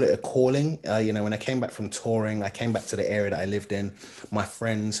 I call it a calling. When I came back from touring, I came back to the area that I lived in. My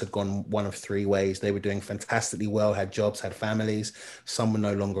friends had gone one of three ways. They were doing fantastically well, had jobs, had families. Some were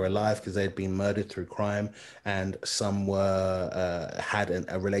no longer alive because they had been murdered through crime, and some were had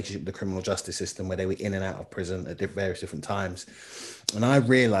a relationship with the criminal justice system where they were in and out of prison at various different times. And I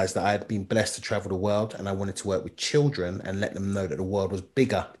realized that I had been blessed to travel the world and I wanted to work with children and let them know that the world was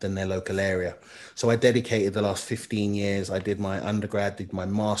bigger than their local area. So I dedicated the last 15 years. I did my undergrad, did my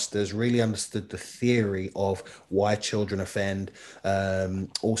master's, really understood the theory of why children offend,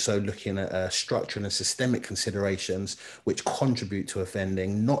 also looking at structural and systemic considerations which contribute to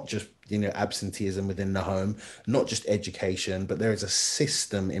offending, not just absenteeism within the home, not just education, but there is a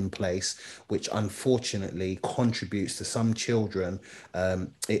system in place which unfortunately contributes to some children.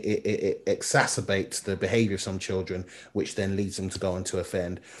 It exacerbates the behavior of some children, which then leads them to go on to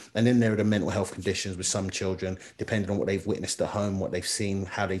offend. And then there are the mental health conditions with some children, depending on what they've witnessed at home, what they've seen,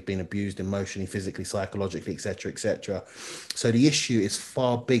 how they've been abused emotionally, physically, psychologically, etc., etc. So the issue is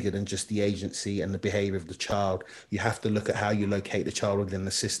far bigger than just the agency and the behavior of the child. You have to look at how you locate the child within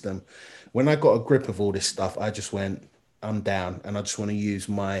the system. When I got a grip of all this stuff, I just went, I'm down, and I just want to use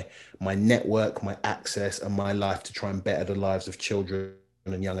my network, my access, and my life to try and better the lives of children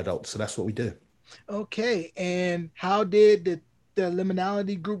and young adults. So that's what we do. Okay, and how did the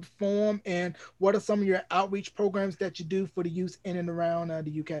Liminality group form, and what are some of your outreach programs that you do for the youth in and around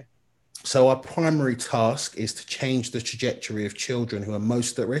the UK? So our primary task is to change the trajectory of children who are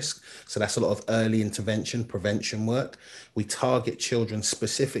most at risk. So that's a lot of early intervention, prevention work. We target children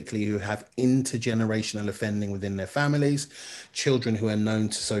specifically who have intergenerational offending within their families, children who are known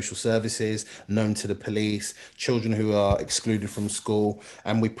to social services, known to the police, children who are excluded from school,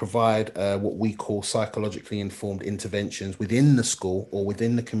 and we provide what we call psychologically informed interventions within the school or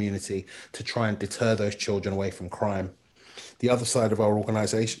within the community to try and deter those children away from crime. The other side of our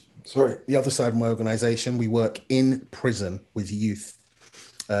organization, sorry, the other side of my organization, we work in prison with youth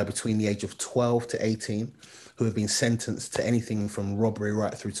between the age of 12 to 18 who have been sentenced to anything from robbery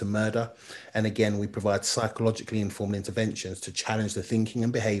right through to murder. And again, we provide psychologically informed interventions to challenge the thinking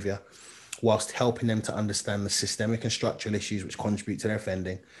and behavior whilst helping them to understand the systemic and structural issues which contribute to their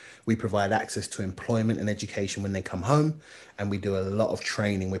offending. We provide access to employment and education when they come home, and we do a lot of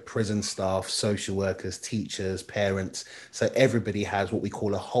training with prison staff, social workers, teachers, parents. So everybody has what we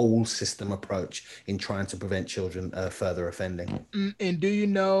call a whole system approach in trying to prevent children further offending. And do you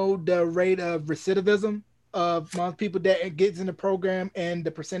know the rate of recidivism of among people that gets in the program, and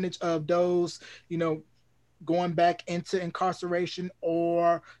the percentage of those, going back into incarceration,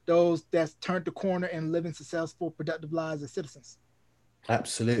 or those that's turned the corner and living successful, productive lives as citizens?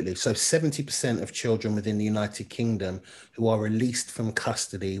 Absolutely. So 70% of children within the United Kingdom who are released from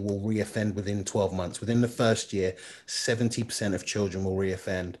custody will reoffend within 12 months. Within the first year, 70% of children will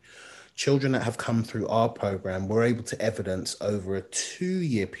reoffend. Children that have come through our program, we're able to evidence over a 2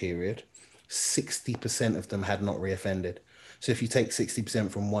 year period, 60% of them had not reoffended. So if you take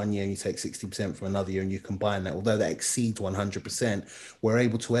 60% from one year and you take 60% from another year and you combine that, although that exceeds 100%, we're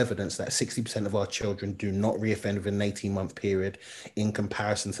able to evidence that 60% of our children do not reoffend within an 18-month period in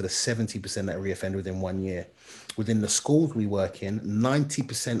comparison to the 70% that reoffend within 1 year. Within the schools we work in,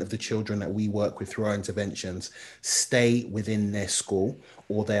 90% of the children that we work with through our interventions stay within their school,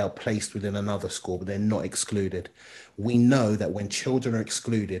 or they are placed within another school, but they're not excluded. We know that when children are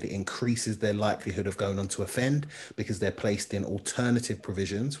excluded, it increases their likelihood of going on to offend because they're placed in alternative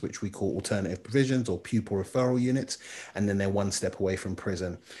provisions, which we call alternative provisions or pupil referral units, and then they're one step away from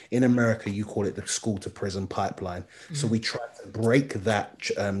prison. In America, you call it the school to prison pipeline. So we try to break that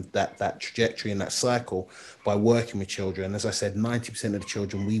trajectory and that cycle by working with children. As I said, 90% of the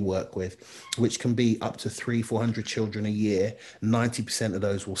children we work with, which can be up to 400 children a year, 90% of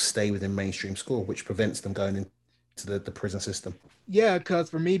those will stay within mainstream school, which prevents them going into the prison system. Yeah,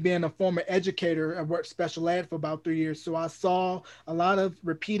 because for me being a former educator, I worked special ed for about 3 years. So I saw a lot of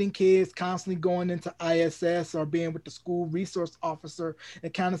repeating kids constantly going into ISS or being with the school resource officer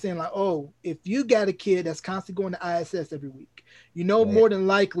and kind of saying, like, oh, if you got a kid that's constantly going to ISS every week, Right. more than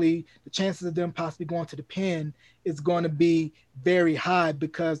likely the chances of them possibly going to the pen is going to be very high,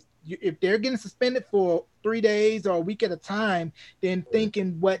 because if they're getting suspended for 3 days or a week at a time, then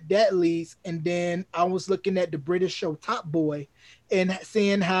thinking what that leads. And then I was looking at the British show Top Boy, and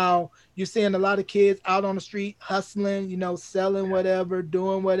seeing how you're seeing a lot of kids out on the street hustling, selling whatever,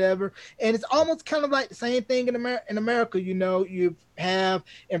 doing whatever. And it's almost kind of like the same thing in America. You have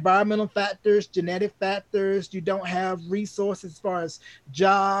environmental factors, genetic factors. You don't have resources as far as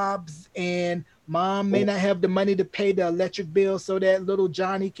jobs, and mom may Well, not have the money to pay the electric bill so that little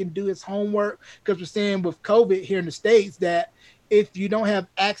Johnny can do his homework. Because we're seeing with COVID here in the States that if you don't have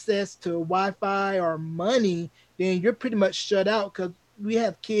access to Wi-Fi or money, then you're pretty much shut out. Because we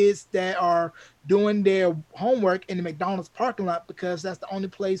have kids that are doing their homework in the McDonald's parking lot because that's the only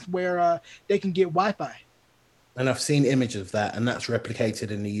place where they can get Wi-Fi. and I've seen images of that, and that's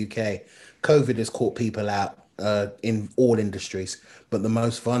replicated in the UK. COVID has caught people out in all industries, but the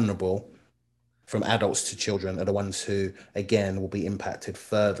most vulnerable, from adults to children, are the ones who again will be impacted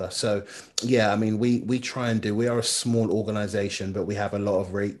further. So yeah, I mean, we try and do, we are a small organization, but we have a lot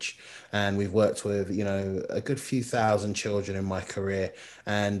of reach, and we've worked with, a good few thousand children in my career,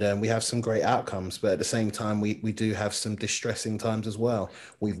 and we have some great outcomes. But at the same time, we do have some distressing times as well.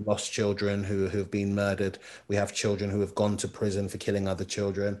 We've lost children who have been murdered. We have children who have gone to prison for killing other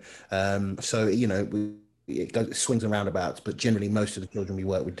children. So it swings and roundabouts, but generally most of the children we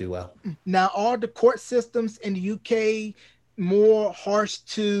work with do well. Now, are the court systems in the UK more harsh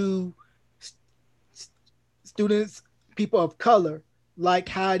to students, people of color, like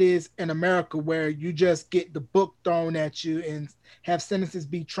how it is in America, where you just get the book thrown at you and have sentences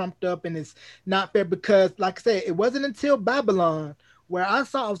be trumped up, and it's not fair? Because, like I said, it wasn't until Babylon where I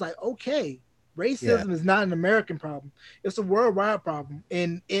was like, okay, Yeah. racism is not an American problem; it's a worldwide problem,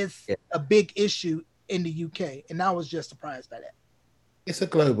 and it's Yeah. a big issue in the UK. And I was just surprised by that. It's a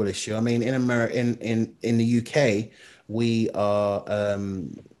global issue. I mean, in America, in the UK, we are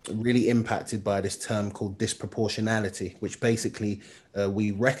really impacted by this term called disproportionality, which basically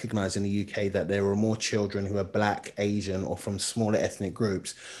we recognize in the UK that there are more children who are Black, Asian, or from smaller ethnic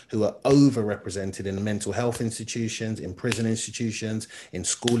groups who are overrepresented in mental health institutions, in prison institutions, in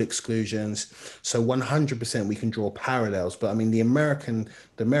school exclusions. So 100% we can draw parallels. But I mean, the American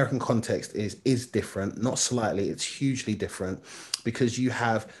context is different, not slightly, it's hugely different, because you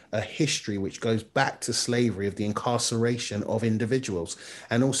have a history which goes back to slavery, of the incarceration of individuals.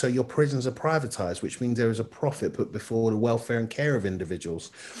 And also your prisons are privatized, which means there is a profit put before the welfare and care of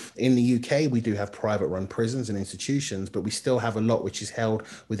individuals. In the UK, we do have private run prisons and institutions, but we still have a lot which is held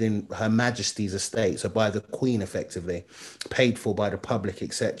within Her Majesty's estate, so by the Queen effectively, paid for by the public,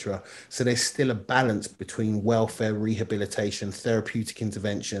 etc. So there's still a balance between welfare, rehabilitation, therapeutic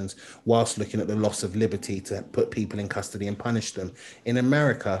interventions, whilst looking at the loss of liberty to put people in custody and punish them. In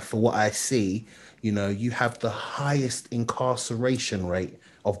America, for what I see, you have the highest incarceration rate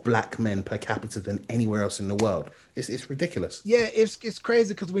of Black men per capita than anywhere else in the world. It's ridiculous. Yeah, it's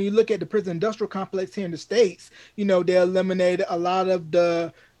crazy because when you look at the prison industrial complex here in the States, they eliminated a lot of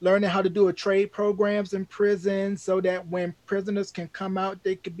the learning how to do a trade programs in prison so that when prisoners can come out,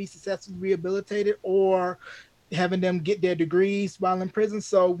 they could be successfully rehabilitated, or having them get their degrees while in prison.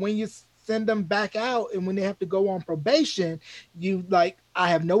 So when you send them back out and when they have to go on probation, you like, I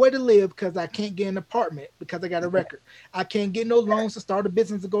have nowhere to live because I can't get an apartment because I got a record. I can't get no loans to start a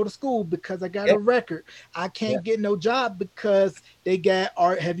business to go to school because I got Yeah, a record. I yeah. can't get no job because they got,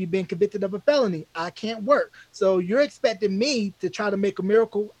 or have you been convicted of a felony? I can't work. So you're expecting me to try to make a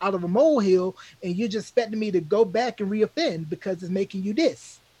miracle out of a molehill, and you're just expecting me to go back and reoffend because it's making you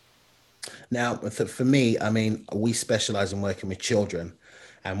this. Now, for me, I mean, we specialize in working with children.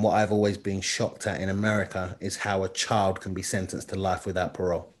 And what I've always been shocked at in America is how a child can be sentenced to life without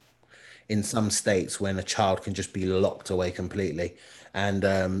parole. In some states, when a child can just be locked away completely. And,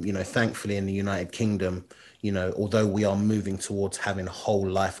 thankfully in the United Kingdom, although we are moving towards having whole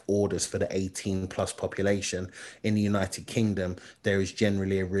life orders for the 18 plus population, in the United Kingdom, there is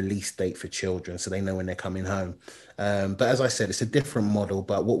generally a release date for children so they know when they're coming home. But as I said, it's a different model.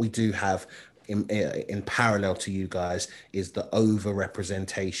 But what we do have in parallel to you guys is the over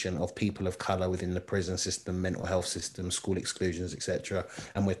representation of people of color within the prison system, mental health system, school exclusions, etc.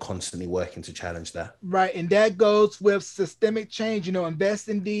 And we're constantly working to challenge that. Right. And that goes with systemic change. Invest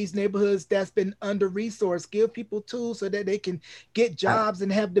in these neighborhoods that's been under resourced, give people tools so that they can get jobs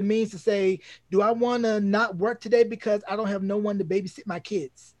and have the means to say, do I want to not work today because I don't have no one to babysit my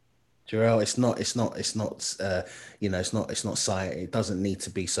kids? Jarrell, it's not science. It doesn't need to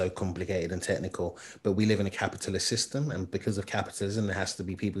be so complicated and technical. But we live in a capitalist system, and because of capitalism, there has to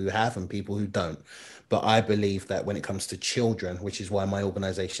be people who have and people who don't. But I believe that when it comes to children, which is why my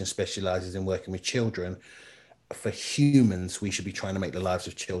organization specializes in working with children, for humans, we should be trying to make the lives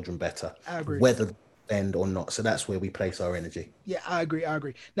of children better, I agree. whether bend or not. So that's where we place our energy. Yeah, I agree. I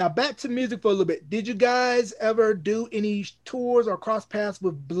agree. Now back to music for a little bit. Did you guys ever do any tours or cross paths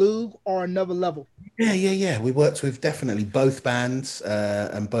with Blue or Another Level? Yeah. We worked with definitely both bands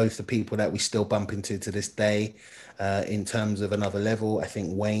and both the people that we still bump into to this day. In terms of Another Level, I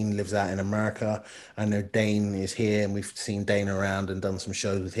think Wayne lives out in America. I know Dane is here, and we've seen Dane around and done some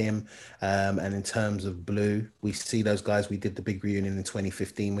shows with him. And in terms of Blue, we see those guys. We did the big reunion in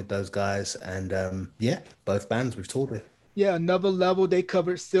 2015 with those guys, and yeah, both bands we've toured with. Yeah, Another Level. They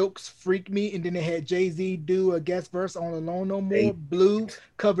covered Silk's "Freak Me," and then they had Jay-Z do a guest verse on "Alone No More." Hey, Blue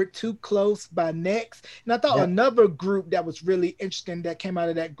covered "Too Close" by Next, and I thought yeah. another group that was really interesting that came out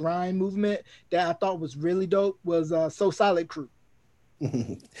of that grind movement that I thought was really dope was So Solid Crew.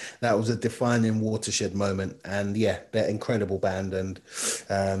 That was a defining watershed moment, and yeah, they're incredible band, and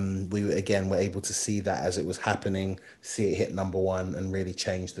we again were able to see that as it was happening, see it hit number one, and really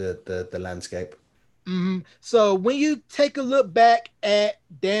change the landscape. So when you take a look back at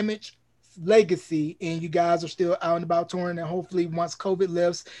Damage legacy and you guys are still out and about touring, and hopefully once COVID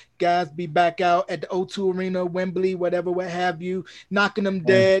lifts, guys be back out at the O2 Arena, Wembley, whatever, what have you, knocking them Yeah.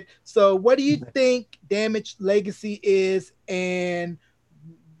 dead. So what do you think Damage legacy is, and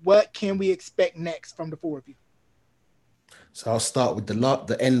what can we expect next from the four of you? So I'll start with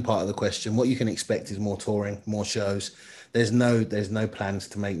the end part of the question. What you can expect is more touring, more shows. There's no plans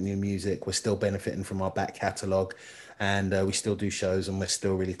to make new music. We're still benefiting from our back catalogue, and we still do shows, and we're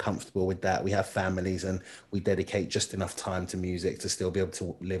still really comfortable with that. We have families, and we dedicate just enough time to music to still be able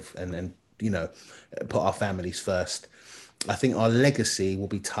to live and you know put our families first. I think our legacy will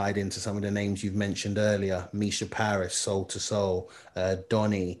be tied into some of the names you've mentioned earlier: Misha Paris, Soul to Soul,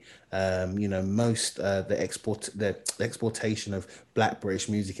 Donny. Most the exportation of Black British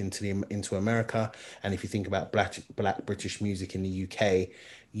music into America. And if you think about Black British music in the UK,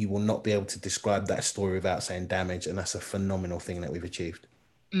 you will not be able to describe that story without saying Damage, and that's a phenomenal thing that we've achieved.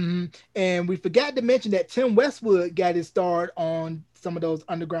 And we forgot to mention that Tim Westwood got his start on some of those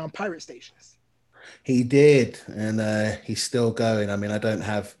underground pirate stations. He did, and he's still going. I mean, I don't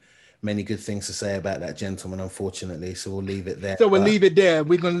have many good things to say about that gentleman, unfortunately, so we'll leave it there. So we'll But leave it there.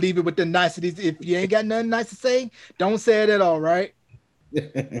 We're gonna leave it with the niceties. If you ain't got nothing nice to say, don't say it at all, right?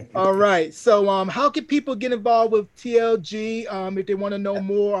 All right. So how can people get involved with TLG if they want to know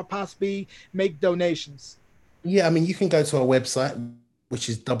more or possibly make donations? yeah, I mean, you can go to our website, which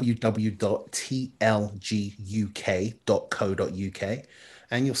is www.tlguk.co.uk,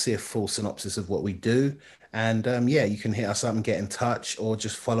 and you'll see a full synopsis of what we do. And yeah, you can hit us up and get in touch, or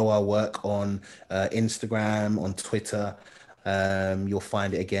just follow our work on Instagram, on Twitter. You'll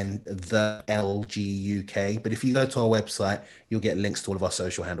find it again, the LGUK. But if you go to our website, you'll get links to all of our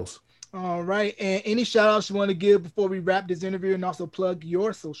social handles. All right. And any shout outs you want to give before we wrap this interview, and also plug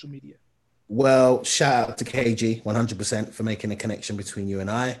your social media? Well, shout out to KG 100% for making a connection between you and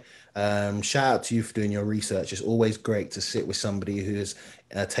I. Shout out to you for doing your research. It's always great to sit with somebody who has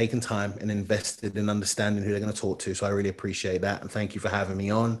taken time and invested in understanding who they're going to talk to. So I really appreciate that. And thank you for having me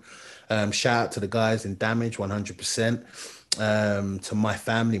on. Shout out to the guys in Damage 100%. To my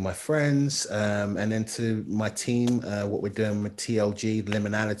family, my friends, and then to my team, what we're doing with TLG, the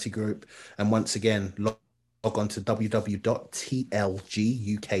Liminality Group. And once again, log on to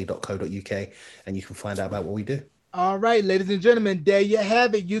www.tlguk.co.uk and you can find out about what we do. All right, ladies and gentlemen, there you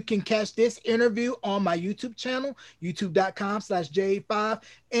have it. You can catch this interview on my YouTube channel, youtube.com/J5,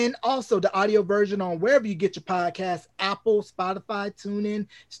 and also the audio version on wherever you get your podcasts: Apple, Spotify, TuneIn,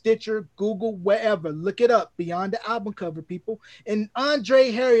 Stitcher, Google, wherever. Look it up, Beyond the Album Cover, people. And Andre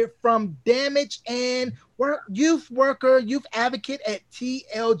Harriott from Damage and youth worker, youth advocate at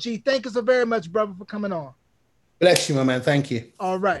TLG. Thank you so very much, brother, for coming on. Bless you, my man. Thank you. All right.